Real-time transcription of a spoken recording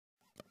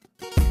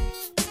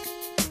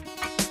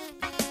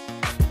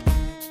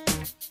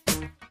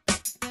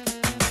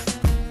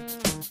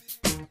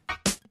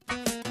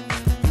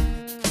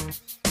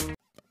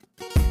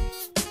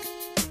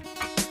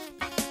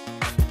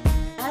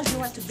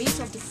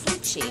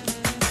food chain.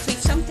 So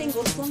if something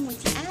goes wrong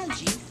with the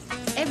algae,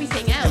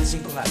 everything else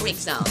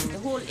breaks down. The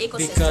whole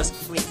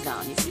ecosystem breaks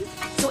down, you see?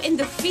 So in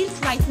the field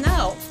right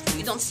now,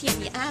 you don't see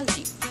any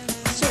algae.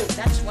 So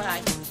that's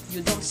why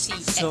you don't see...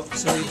 So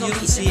if you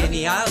don't see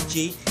any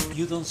algae,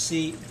 you don't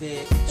see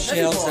the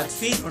shells that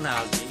feed on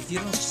algae. If you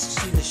don't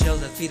see the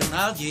shells that feed on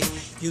algae,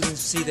 you don't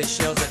see the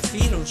shells that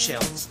feed on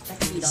shells.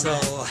 That feed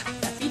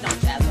on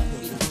gel.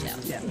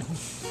 Yeah.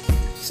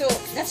 So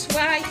that's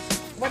why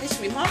what is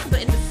remarkable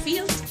in the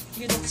field,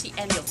 you don't see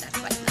any of that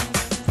right now.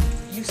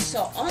 You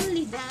saw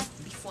only that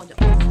before the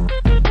oil.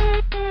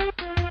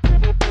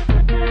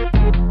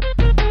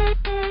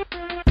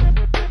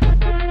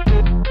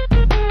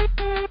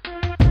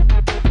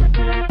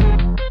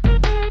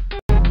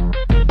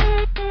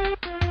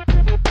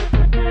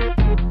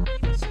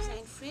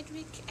 Suzanne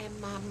Frederique, and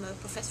I'm a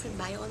professor in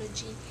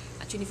biology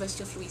at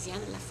University of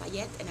Louisiana,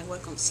 Lafayette, and I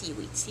work on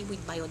seaweed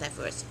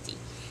biodiversity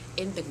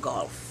in the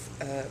Gulf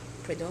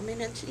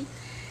predominantly.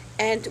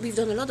 And we've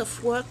done a lot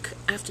of work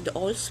after the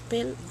oil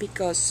spill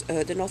because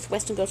the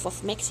northwestern Gulf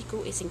of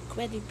Mexico is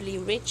incredibly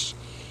rich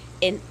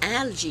in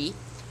algae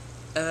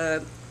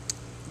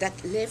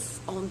that live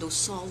on those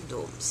salt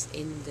domes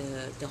in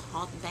the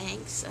hot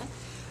banks.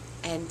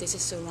 And this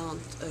is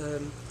around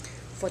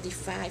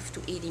 45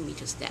 to 80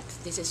 meters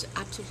depth. This is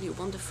absolutely a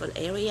wonderful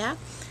area.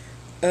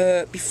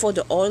 Before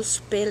the oil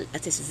spill,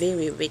 that is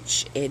very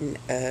rich in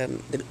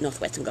the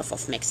northwestern Gulf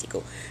of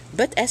Mexico.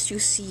 But as you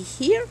see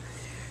here,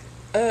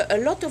 a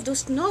lot of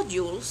those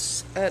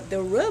nodules,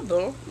 the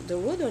rubble, the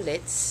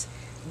rhodoliths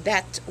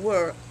that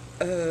were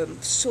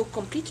so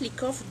completely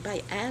covered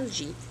by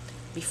algae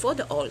before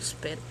the oil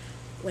spill,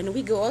 when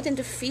we go out in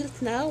the field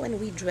now and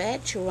we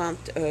dredge around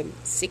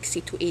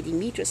 60 to 80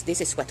 meters, this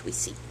is what we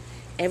see.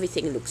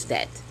 Everything looks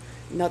dead.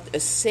 Not a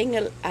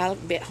single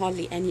algae,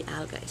 hardly any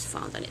algae is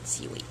found on its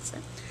seaweeds.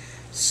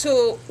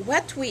 So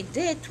what we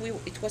did,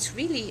 it was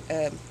really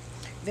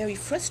very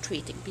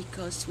frustrating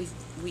because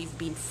we've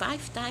been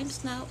 5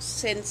 times now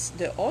since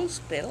the oil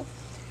spill.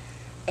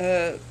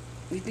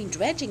 We've been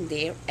dredging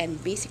there,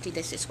 and basically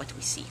this is what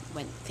we see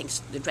when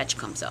the dredge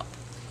comes up.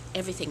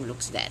 Everything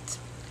looks dead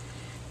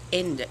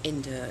in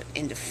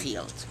the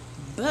field.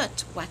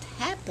 But what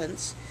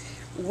happens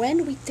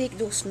when we take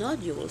those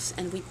nodules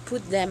and we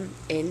put them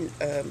in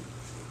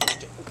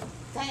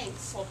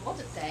tanks, salt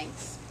water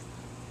tanks,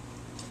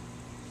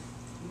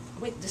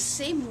 with the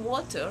same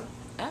water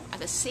at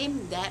the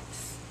same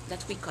depth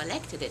that we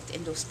collected it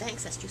in those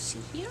tanks, as you see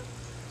here,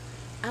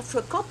 after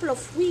a couple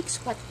of weeks,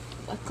 what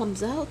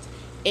comes out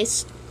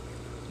is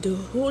the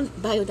whole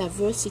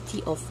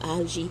biodiversity of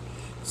algae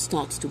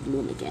starts to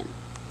bloom again.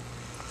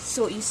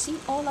 So you see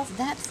all of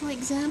that, for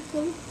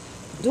example,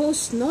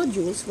 those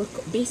nodules were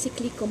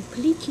basically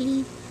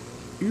completely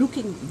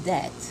looking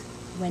dead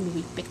when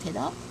we picked it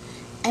up.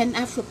 And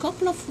after a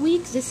couple of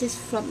weeks, this is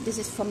from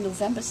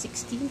November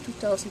 16,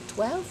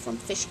 2012, from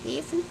Fish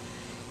Haven,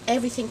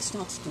 everything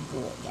starts to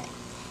grow again.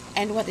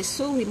 And what is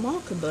so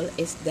remarkable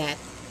is that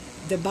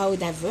the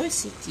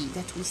biodiversity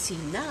that we see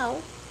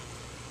now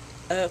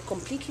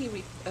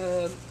completely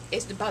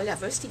is the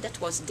biodiversity that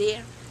was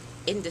there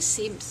in the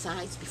same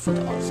sites before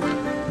the oil spill.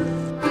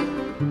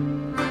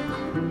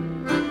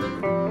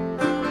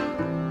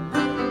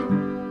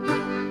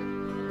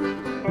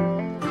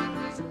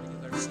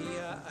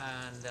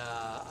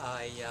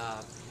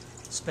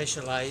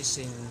 Specialize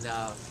in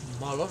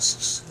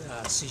mollusks,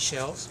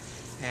 seashells,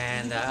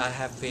 and I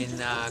have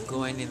been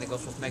going in the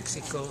Gulf of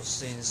Mexico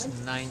since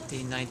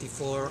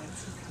 1994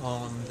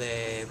 on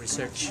the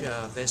research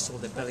vessel,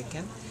 the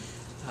Pelican.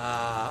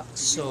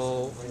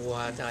 So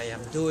what I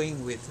am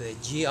doing with the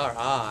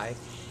GRI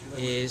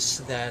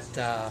is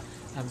that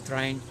I'm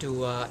trying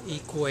to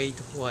equate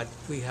what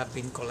we have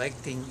been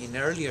collecting in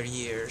earlier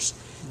years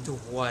to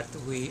what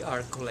we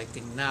are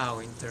collecting now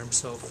in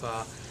terms of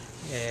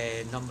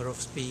number of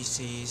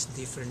species,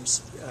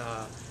 different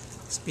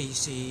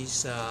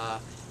species,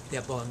 the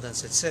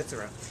abundance,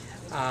 etc.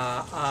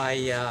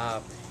 I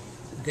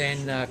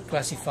then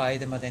classify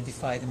them,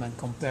 identify them, and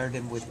compare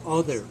them with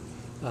other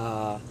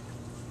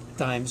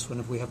times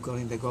when we have gone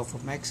in the Gulf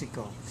of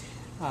Mexico.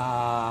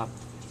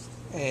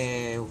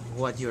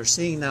 What you're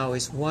seeing now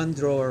is one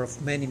drawer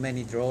of many,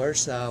 many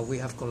drawers. We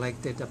have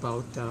collected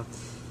about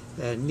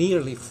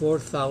nearly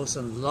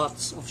 4,000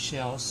 lots of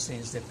shells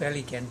since the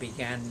Pelican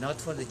began, not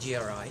for the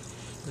GRI,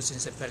 but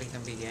since the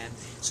Pelican began.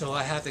 So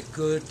I have a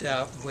good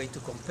way to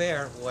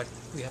compare what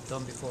we have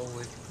done before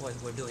with what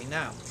we're doing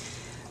now.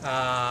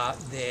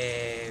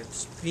 The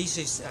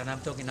species, and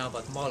I'm talking now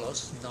about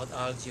mollusks, not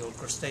algae or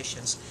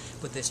crustaceans,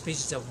 but the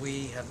species that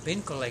we have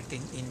been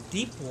collecting in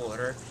deep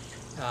water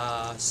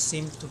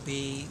seem to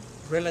be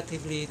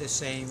relatively the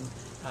same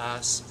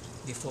as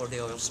before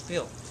the oil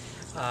spill.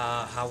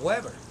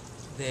 However,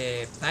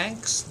 the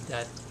banks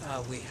that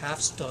we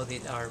have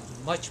studied are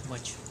much,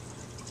 much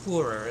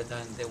poorer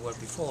than they were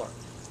before,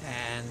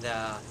 and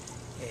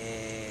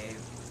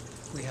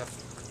we have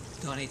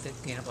done it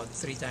again about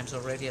 3 times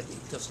already, and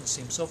it doesn't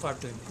seem so far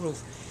to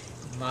improve.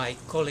 My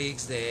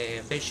colleagues,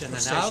 the crustacean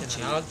and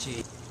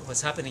algae,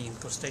 what's happening in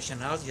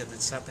crustacean algae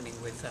that's happening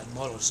with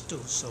mollusks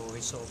too. So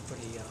it's all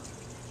pretty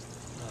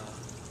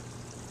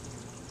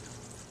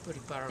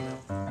parallel.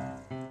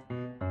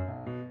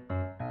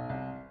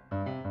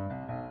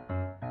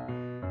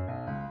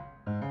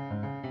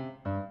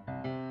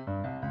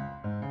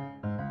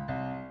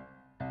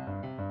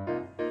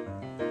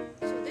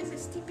 So this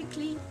is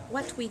typically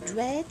what we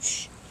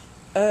dredge.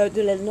 The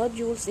little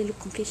nodules, they look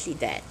completely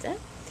dead.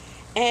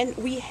 And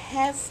we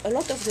have a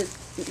lot of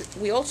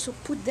we also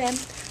put them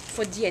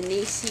for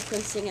DNA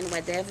sequencing and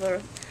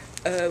whatever.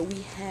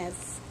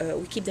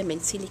 We keep them in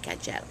silica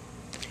gel.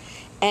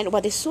 And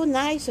what is so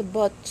nice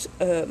about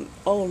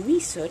our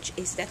research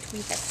is that we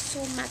have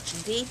so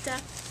much data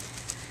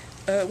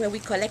where we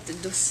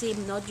collected those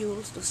same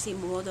nodules, those same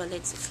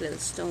rhodoliths, little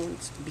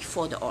stones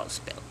before the oil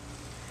spill.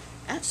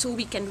 So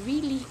we can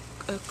really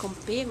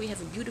compare. We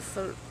have a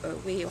beautiful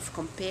way of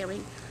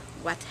comparing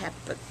what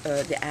happened,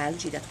 the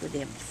algae that were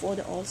there before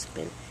the oil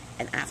spill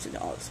and after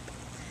the oil spill.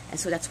 And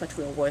so that's what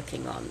we're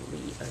working on.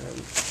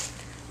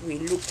 We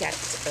look at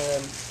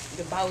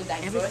the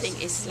biodiversity.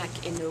 Everything is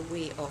like in a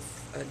way of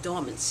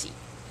dormancy,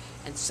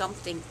 and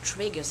something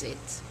triggers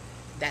it,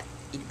 that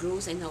it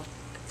grows in our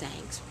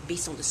tanks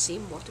based on the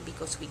same water,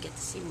 because we get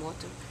the same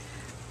water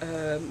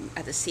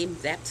at the same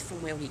depth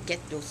from where we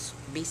get those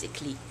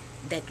basically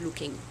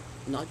dead-looking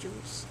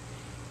nodules,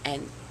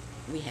 and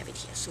we have it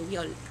here. So we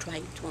are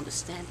trying to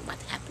understand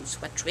what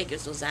happens, what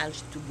triggers those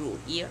algae to grow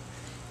here,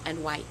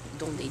 and why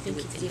don't they do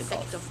it in the Gulf. The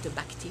effect of the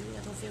bacteria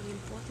are very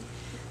important.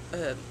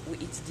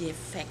 It's the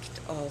effect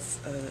of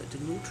the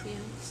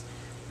nutrients,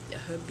 the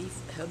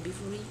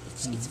herbivory.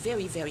 It's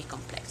very, very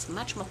complex,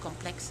 much more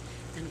complex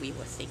than we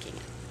were thinking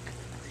at the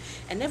time.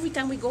 And every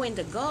time we go in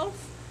the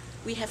Gulf,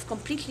 we have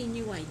completely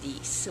new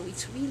ideas. So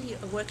it's really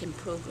a work in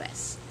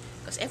progress.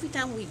 Because every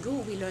time we go,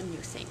 we learn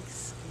new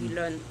things. We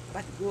learn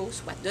what grows,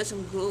 what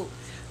doesn't grow,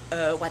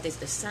 what is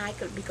the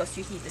cycle, because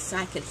you see the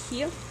cycle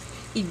here.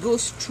 It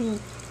goes through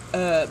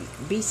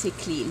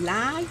basically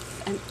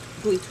life, and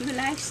going through the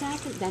life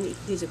cycle, then it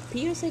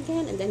disappears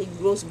again, and then it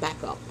grows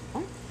back up.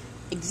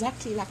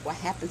 Exactly like what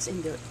happens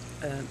in the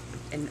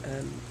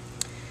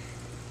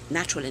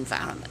natural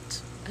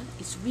environment.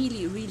 It's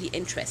really, really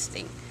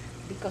interesting,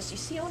 because you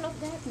see all of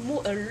that,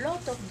 a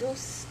lot of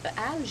those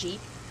algae.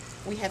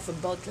 We have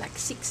about like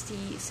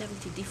 60,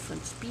 70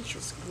 different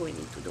species growing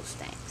into those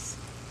tanks.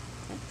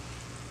 Okay?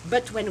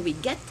 But when we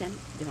get them,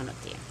 they are not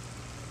there.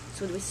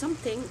 So there is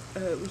something,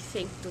 we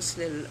think those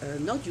little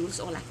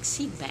nodules are like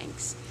seed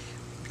banks,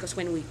 because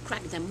when we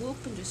crack them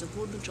open, there's a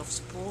whole bunch of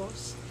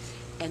spores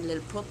and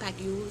little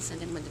propagules,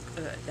 and then when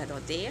that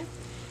are there,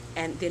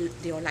 and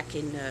they are like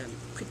in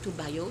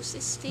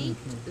cryptobiosis state,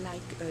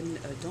 like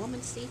a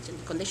dormant state, and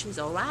the conditions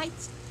are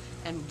right,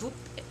 and boop,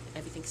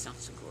 everything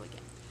starts to grow again.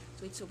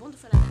 So it's a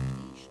wonderful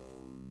adaptation.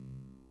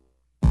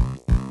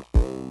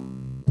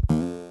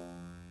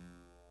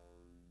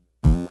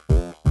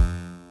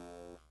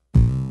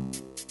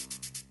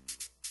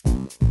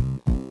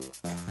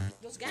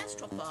 Those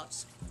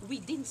gastropods, we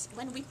didn't.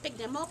 When we picked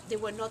them up, they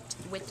were not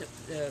with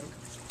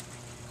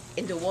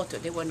in the water.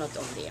 They were not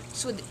on there.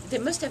 So they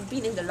must have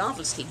been in the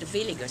larval stage, the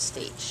veliger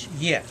stage.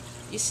 Yeah.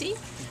 You see,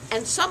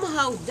 and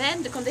somehow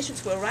then the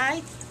conditions were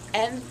right,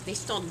 and they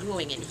start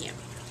growing in here,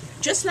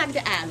 just like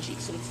the algae.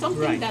 So it's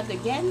something that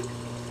again.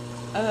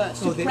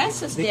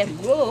 Suppresses their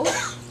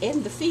growth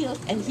in the field,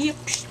 and here,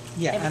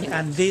 yeah,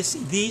 and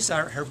these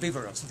are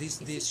herbivorous.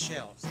 These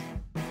shells.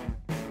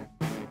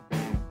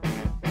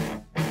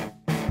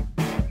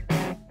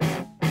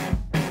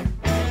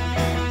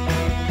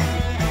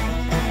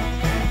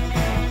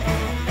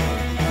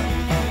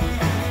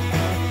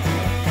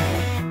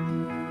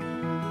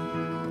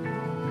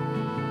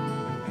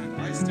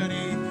 And I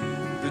study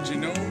the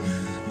genome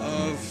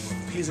of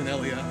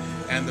Paysonelia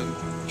and the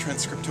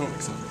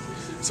transcriptomics of it.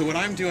 So what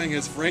I'm doing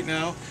is, right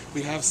now,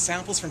 we have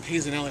samples from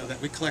Paysonelia that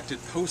we collected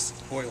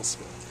post-oil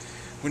spill.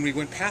 When we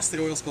went past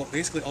the oil spill,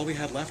 basically all we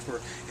had left were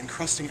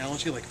encrusting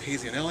algae like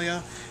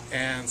Paysonelia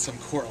and some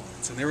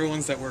corallines. And they were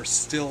ones that were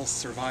still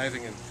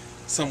surviving and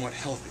somewhat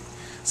healthy.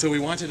 So we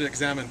wanted to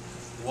examine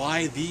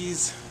why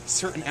these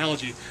certain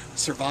algae are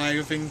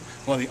surviving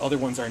while the other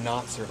ones are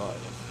not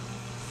surviving.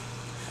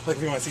 Like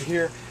if you want to see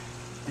here,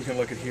 you can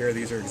look at here,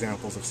 these are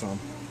examples of some,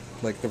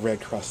 like the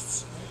red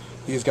crusts.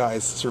 These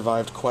guys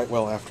survived quite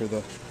well after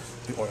the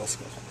oil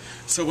spill.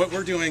 So what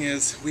we're doing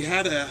is, we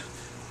had a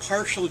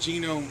partial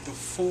genome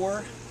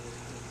before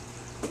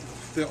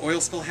the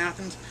oil spill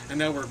happened, and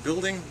now we're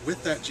building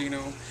with that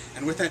genome,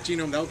 and with that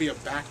genome that'll be a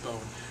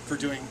backbone for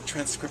doing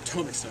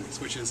transcriptomic studies,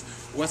 which is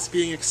what's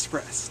being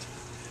expressed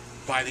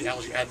by the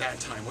algae at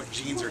that time, what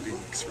genes are being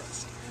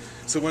expressed.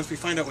 So once we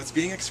find out what's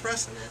being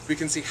expressed, we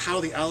can see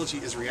how the algae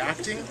is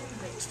reacting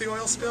to the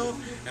oil spill,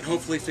 and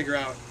hopefully figure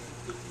out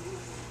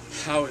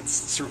how it's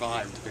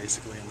survived,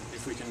 basically, and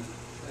if we can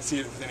see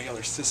it with any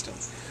other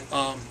systems.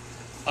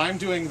 I'm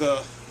doing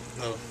the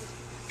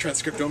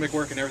transcriptomic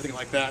work and everything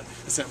like that,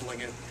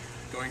 assembling it,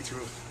 going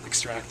through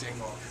extracting,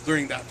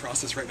 learning that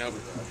process right now,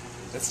 but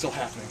that's still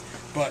happening.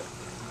 But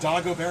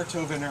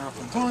Dagoberto Venera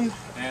Ponton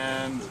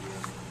and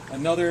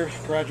Another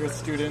graduate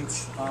student,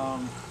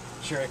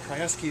 Sherry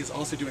Krajewski, is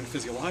also doing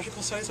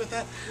physiological studies with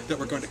that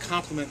we're going to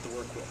complement the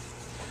work with.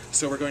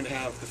 So we're going to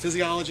have the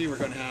physiology, we're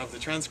going to have the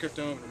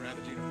transcriptome, and we're going to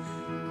have the genome.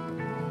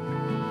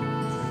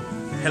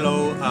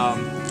 Hello,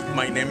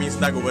 my name is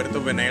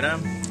Dagoberto Venera,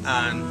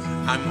 and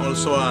I'm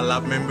also a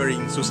lab member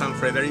in Suzanne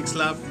Frederique's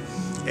lab.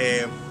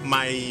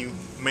 My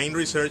main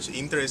research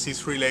interest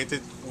is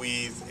related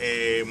with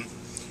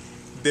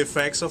the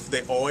effects of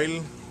the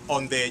oil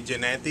on the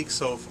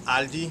genetics of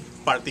algae,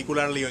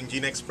 particularly on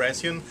gene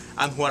expression.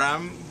 And what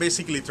I'm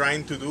basically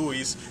trying to do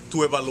is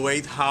to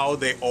evaluate how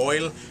the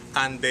oil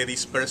and the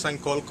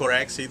dispersant called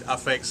corexit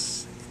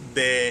affects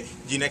the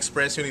gene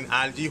expression in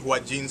algae,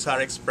 what genes are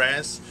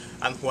expressed,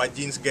 and what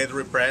genes get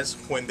repressed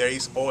when there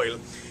is oil.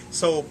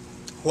 So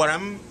what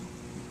I'm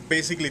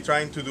basically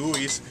trying to do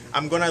is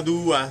I'm gonna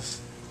do a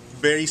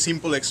very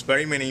simple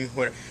experiment in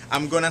where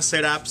I'm gonna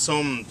set up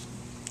some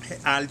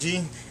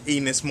algae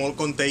in small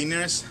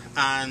containers,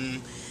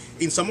 and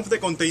in some of the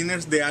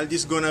containers the algae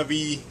is gonna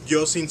be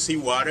just in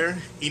seawater.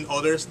 In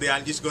others the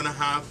algae is gonna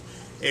have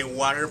a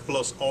water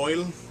plus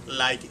oil,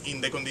 like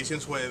in the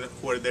conditions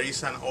where there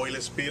is an oil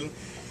spill.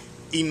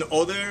 In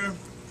other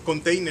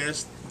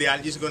containers the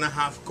algae is gonna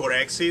have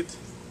corexit.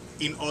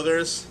 In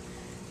others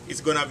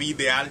it's gonna be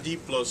the algae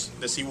plus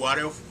the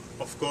seawater,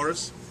 of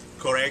course,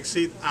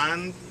 corexit,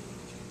 and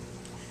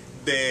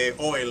the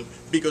oil,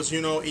 because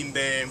you know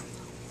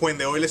when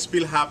the oil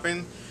spill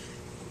happened,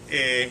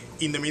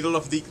 in the middle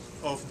of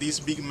this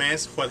big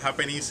mess, what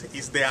happened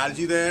is the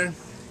algae there,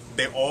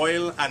 the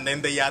oil, and then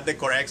they add the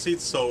corexit.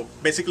 So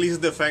basically it's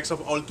the effects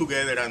of all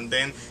together, and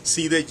then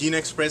see the gene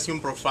expression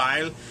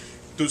profile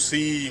to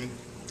see,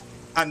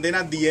 and then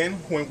at the end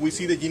when we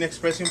see the gene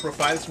expression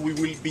profiles we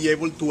will be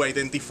able to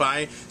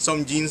identify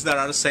some genes that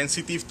are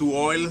sensitive to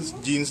oil,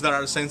 genes that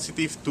are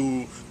sensitive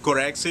to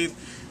corexit,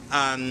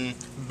 and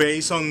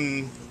based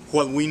on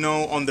what we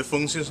know on the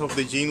functions of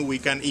the gene, we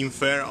can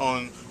infer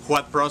on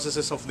what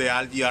processes of the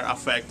algae are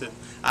affected.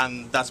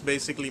 And that's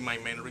basically my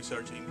main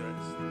research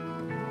interest.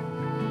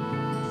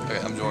 Okay,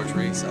 I'm George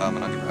Reese. I'm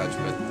an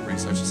undergraduate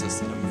research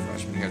assistant. I'm a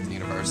freshman here at the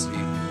university.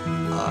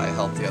 I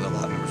help the other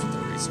lab members with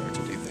their research.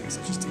 I do things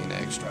such as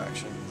DNA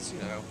extractions,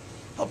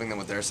 helping them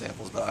with their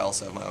samples, but I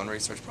also have my own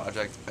research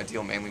project. I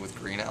deal mainly with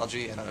green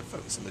algae, and I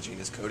focus on the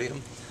genus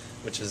Codium,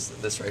 which is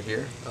this right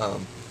here.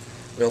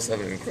 We also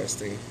have an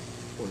encrusting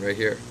one right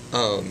here.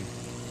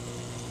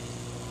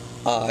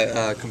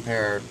 I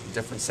compare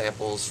different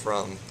samples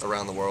from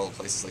around the world,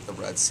 places like the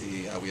Red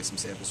Sea. We have some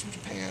samples from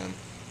Japan,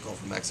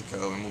 Gulf of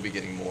Mexico, and we'll be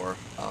getting more.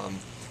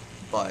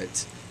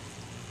 But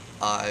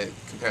I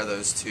compare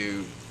those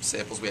to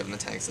samples we have in the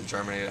tanks that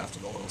germinated after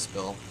the oil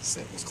spill,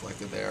 samples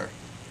collected there.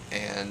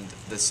 And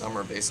this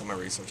summer, based on my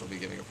research, I'll be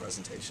giving a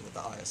presentation at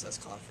the ISS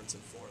conference in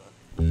Florida.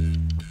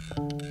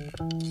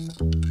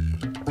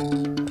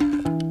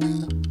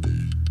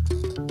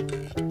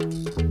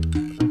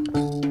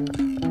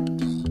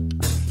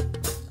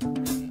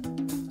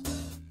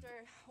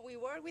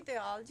 With the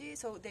algae,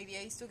 so the idea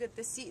is to get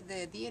the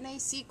DNA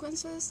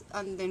sequences,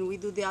 and then we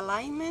do the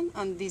alignment,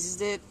 and this is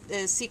the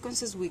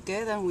sequences we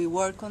get, and we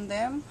work on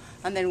them,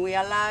 and then we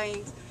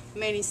align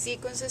many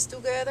sequences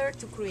together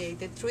to create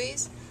the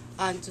trees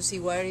and to see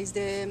where is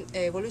the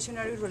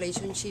evolutionary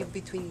relationship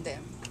between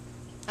them,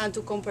 and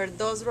to compare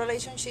those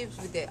relationships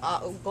with the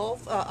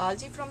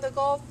algae from the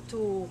Gulf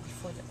to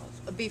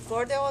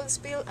before the oil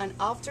spill and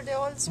after the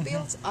oil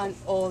spills, and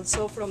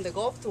also from the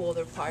Gulf to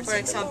other parts. For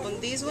example,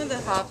 these ones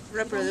that have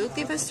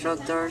reproductive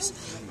structures,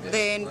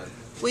 then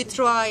we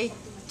try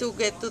to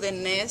get to the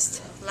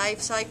next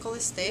life cycle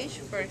stage.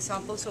 For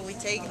example, so we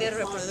take the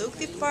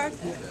reproductive part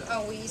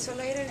and we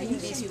isolate it in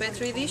these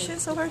petri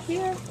dishes over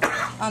here,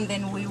 and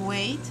then we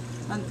wait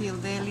until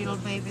the little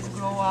babies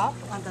grow up,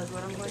 and that's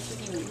what I'm going to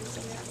give you.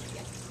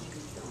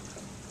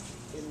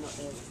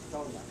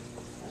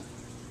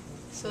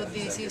 So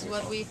this is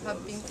what we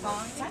have been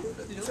finding.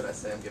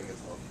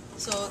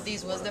 So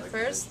this was the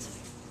first.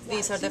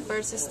 These are the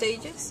first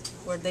stages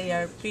where they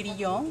are pretty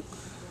young,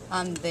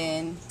 and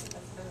then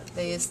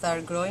they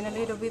start growing a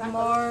little bit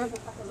more.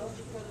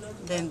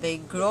 Then they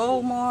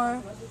grow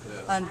more,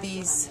 and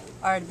these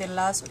are the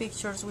last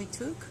pictures we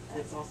took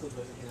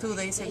 2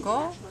 days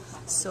ago.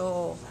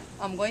 So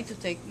I'm going to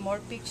take more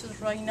pictures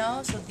right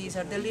now. So these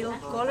are the little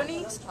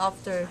colonies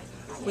after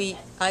we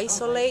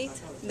isolate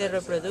the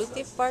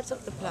reproductive parts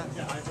of the plant.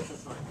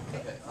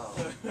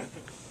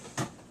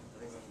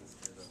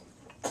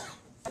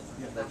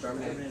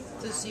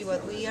 To see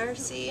what we are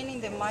seeing in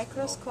the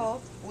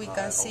microscope, we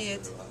can see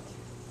it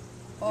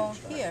on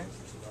here.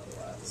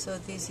 So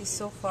this is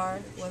so far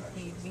what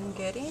we've been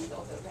getting.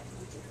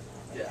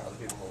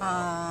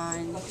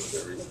 And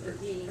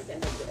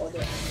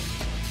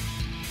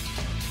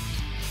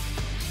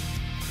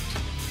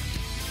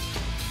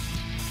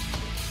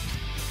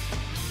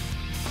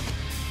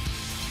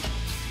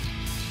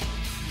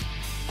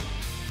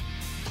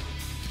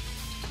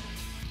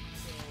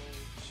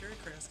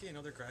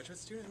another graduate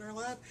student in our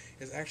lab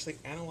is actually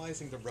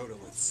analyzing the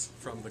rhodoliths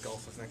from the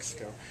Gulf of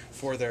Mexico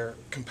for their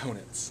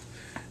components.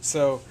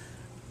 So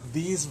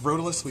these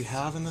rhodoliths we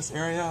have in this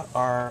area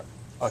are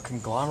a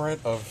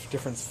conglomerate of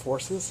different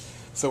forces.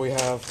 So we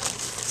have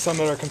some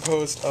that are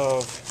composed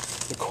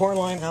of the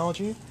coralline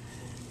algae,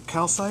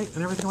 calcite,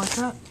 and everything like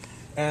that.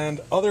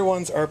 And other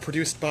ones are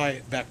produced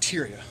by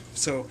bacteria.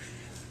 So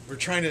we're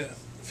trying to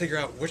figure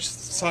out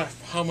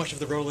how much of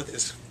the rhodolith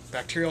is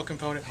bacterial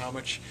component, how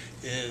much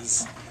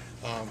is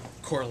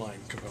coralline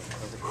component.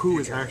 Who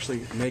is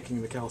actually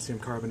making the calcium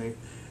carbonate,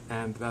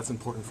 and that's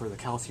important for the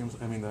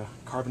the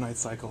carbonite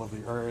cycle of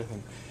the earth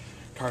and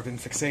carbon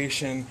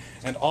fixation,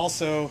 and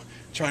also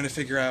trying to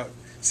figure out,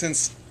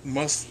 since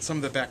some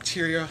of the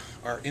bacteria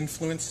are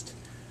influenced,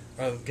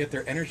 get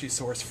their energy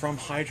source from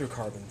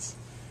hydrocarbons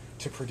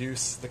to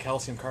produce the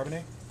calcium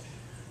carbonate,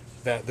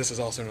 that this is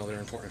also another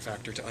important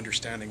factor to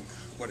understanding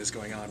what is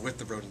going on with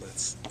the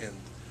rhodoliths in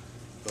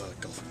the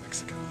Gulf of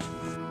Mexico.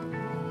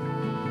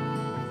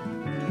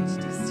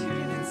 PhD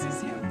student in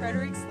Suzanne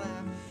Frederique's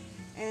lab,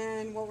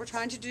 and what we're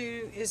trying to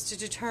do is to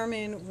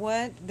determine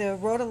what the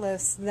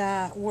rhodoliths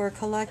that were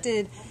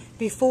collected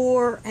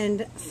before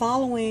and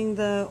following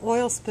the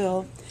oil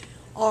spill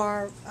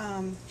are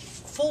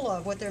full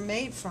of, what they're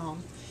made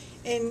from.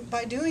 And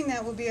by doing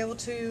that, we'll be able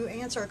to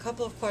answer a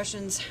couple of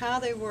questions: how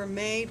they were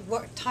made,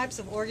 what types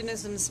of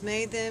organisms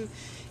made them,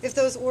 if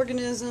those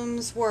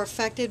organisms were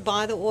affected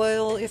by the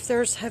oil, if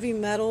there's heavy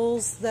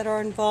metals that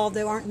are involved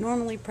that aren't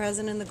normally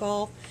present in the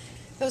Gulf.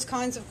 Those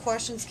kinds of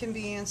questions can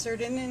be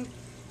answered. And then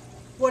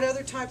what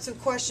other types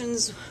of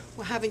questions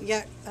we haven't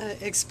yet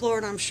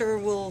explored. I'm sure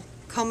we'll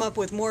come up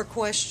with more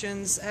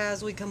questions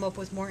as we come up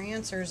with more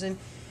answers. And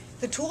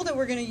the tool that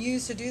we're going to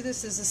use to do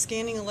this is a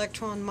scanning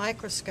electron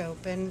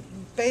microscope. And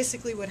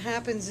basically what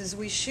happens is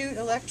we shoot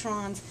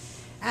electrons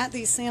at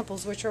these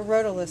samples, which are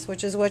rhodoliths,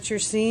 which is what you're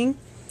seeing.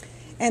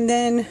 And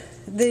then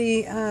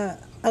the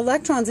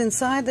electrons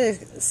inside the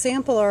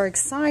sample are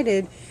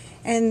excited,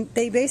 and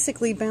they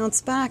basically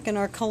bounce back and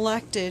are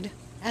collected,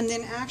 and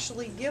then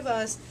actually give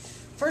us,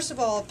 first of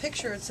all, a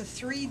picture. It's a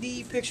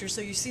 3D picture,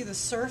 so you see the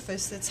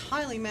surface that's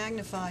highly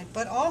magnified.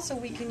 But also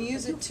we can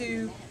use it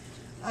to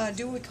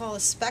do what we call a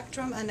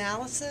spectrum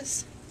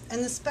analysis,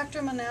 and the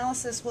spectrum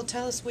analysis will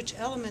tell us which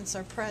elements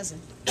are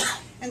present.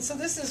 And so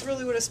this is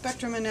really what a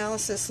spectrum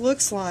analysis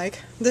looks like.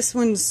 This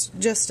one's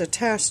just a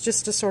test,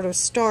 just to sort of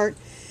start,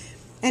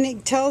 and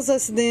it tells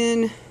us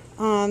then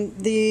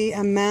the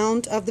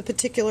amount of the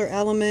particular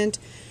element,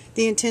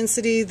 the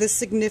intensity, the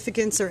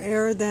significance or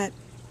error that,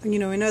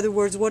 in other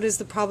words, what is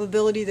the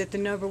probability that the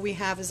number we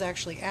have is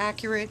actually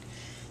accurate.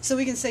 So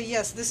we can say,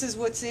 yes, this is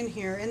what's in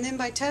here. And then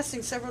by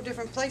testing several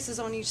different places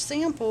on each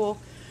sample,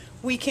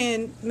 we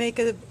can make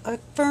a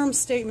firm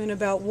statement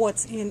about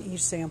what's in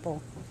each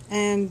sample.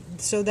 And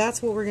so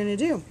that's what we're going to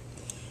do.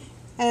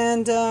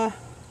 And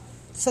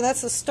so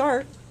that's the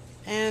start.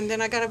 And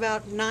then I got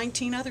about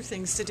 19 other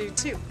things to do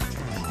too.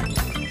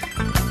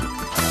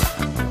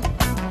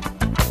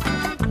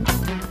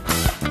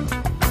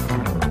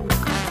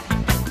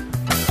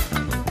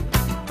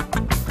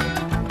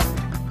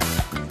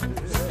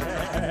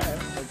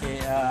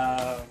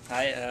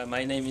 Hi,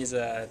 my name is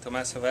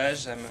Thomas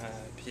Sauvage. I'm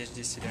a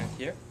PhD student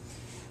here,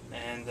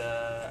 and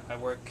I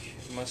work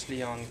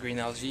mostly on green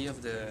algae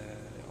of the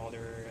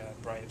other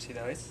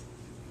Bryopsidalis.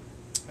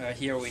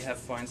 Here we have,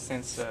 for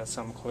instance,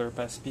 some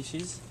Chloropa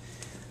species.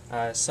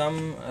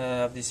 Some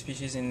of the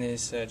species in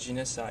this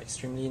genus are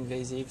extremely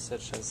invasive,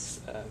 such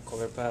as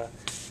Chloropa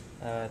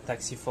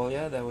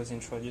taxifolia, that was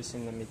introduced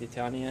in the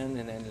Mediterranean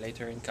and then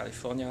later in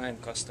California and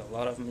cost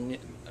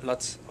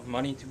lots of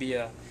money to be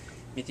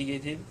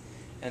mitigated.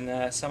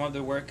 And some of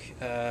the work,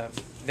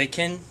 they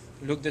can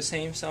look the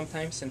same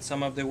sometimes, and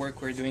some of the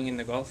work we're doing in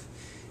the Gulf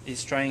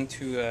is trying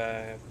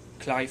to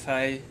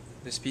clarify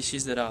the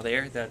species that are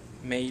there that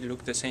may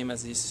look the same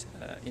as this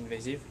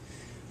invasive.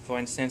 For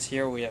instance,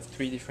 here we have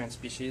 3 different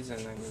species, and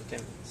then you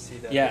can see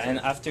that. Yeah, and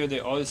after the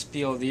oil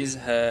spill, these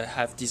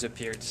have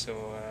disappeared.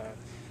 So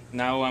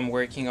now I'm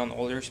working on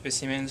older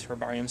specimens,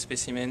 herbarium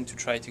specimens, to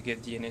try to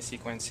get DNA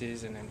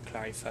sequences and then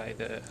clarify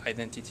the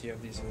identity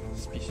of these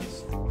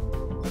species.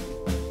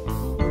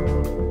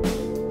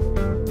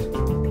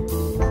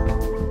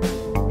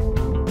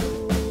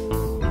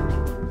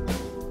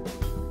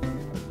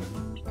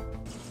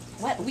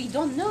 Well, we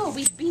don't know.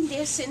 We've been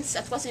there since,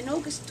 that was in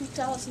August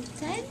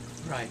 2010.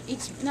 Right.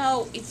 It's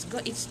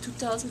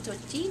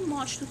 2013,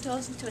 March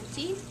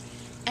 2013,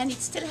 and it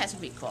still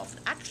hasn't recovered.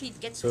 Actually, it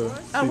gets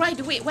worse. Right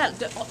away. Well,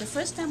 the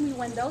first time we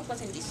went out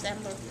was in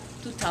December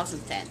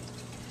 2010.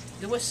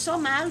 There was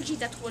some algae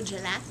that were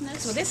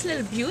gelatinous. So this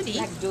little beauty,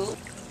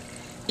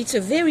 it's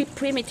a very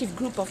primitive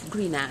group of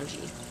green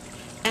algae,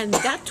 and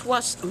that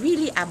was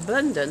really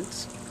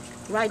abundant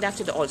right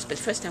after the oil spill,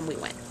 first time we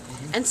went.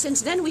 And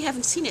since then we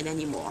haven't seen it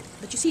anymore.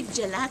 But you see, it's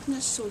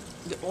gelatinous, so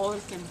the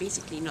oil can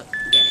basically not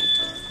get it.